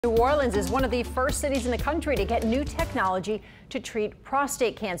New Orleans is one of the first cities in the country to get new technology to treat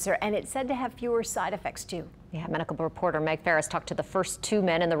prostate cancer, and it's said to have fewer side effects too. Yeah, medical reporter Meg Ferris talked to the first two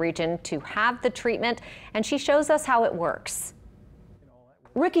men in the region to have the treatment, and she shows us how it works.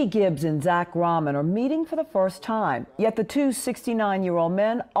 Ricky Gibbs and Zak Rahman are meeting for the first time, yet the two 69-year-old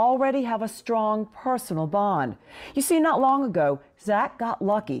men already have a strong personal bond. You see, not long ago, Zak got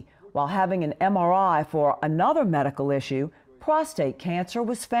lucky. While having an MRI for another medical issue, prostate cancer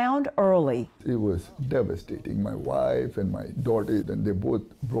was found early. It was devastating. My wife and my daughter, and they both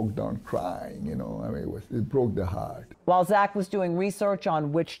broke down crying, it broke their heart. While Zak was doing research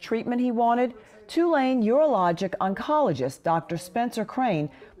on which treatment he wanted, Tulane urologic oncologist Dr. Spencer Crane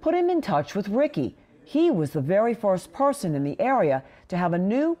put him in touch with Ricky. He was the very first person in the area to have a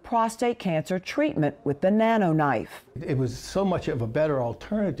new prostate cancer treatment with the nano knife. It was so much of a better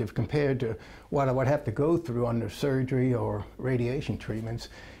alternative compared to what I would have to go through under surgery or radiation treatments.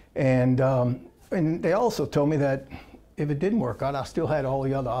 And they also told me that if it didn't work out, I still had all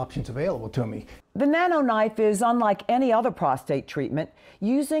the other options available to me. The nano knife is unlike any other prostate treatment.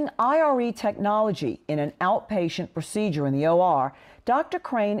 Using IRE technology in an outpatient procedure in the OR, Dr.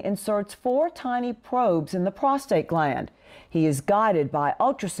 Crane inserts 4 tiny probes in the prostate gland. He is guided by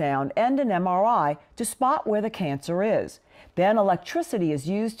ultrasound and an MRI to spot where the cancer is. Then electricity is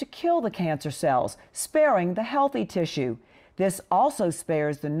used to kill the cancer cells, sparing the healthy tissue. This also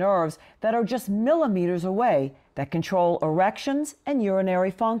spares the nerves that are just millimeters away that control erections and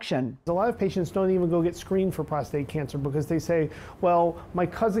urinary function. A lot of patients don't even go get screened for prostate cancer because they say, well, my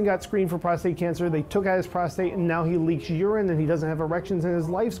cousin got screened for prostate cancer, they took out his prostate and now he leaks urine and he doesn't have erections and his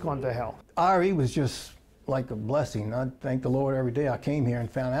life's gone to hell. IRE was just like a blessing. I thank the Lord every day I came here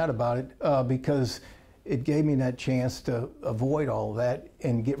and found out about it because it gave me that chance to avoid all of that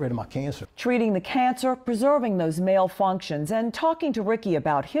and get rid of my cancer. Treating the cancer, preserving those male functions, and talking to Ricky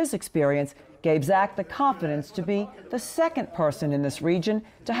about his experience gave Zak the confidence to be the second person in this region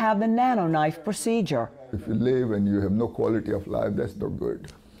to have the nano knife procedure. If you live and you have no quality of life, that's not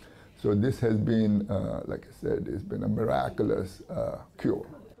good. So this has been, like I said, it's been a miraculous cure.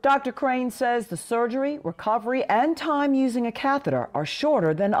 Dr. Crane says the surgery, recovery, and time using a catheter are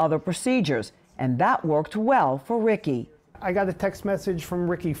shorter than other procedures, and that worked well for Ricky. I got a text message from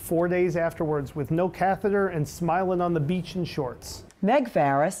Ricky 4 days afterwards with no catheter and smiling on the beach in shorts. Meg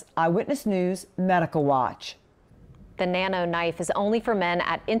Ferris, Eyewitness News, Medical Watch. The nano knife is only for men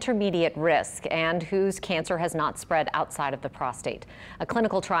at intermediate risk and whose cancer has not spread outside of the prostate. A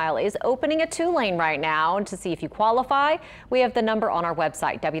clinical trial is opening at Tulane right now. To see if you qualify, we have the number on our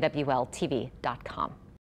website, wwltv.com.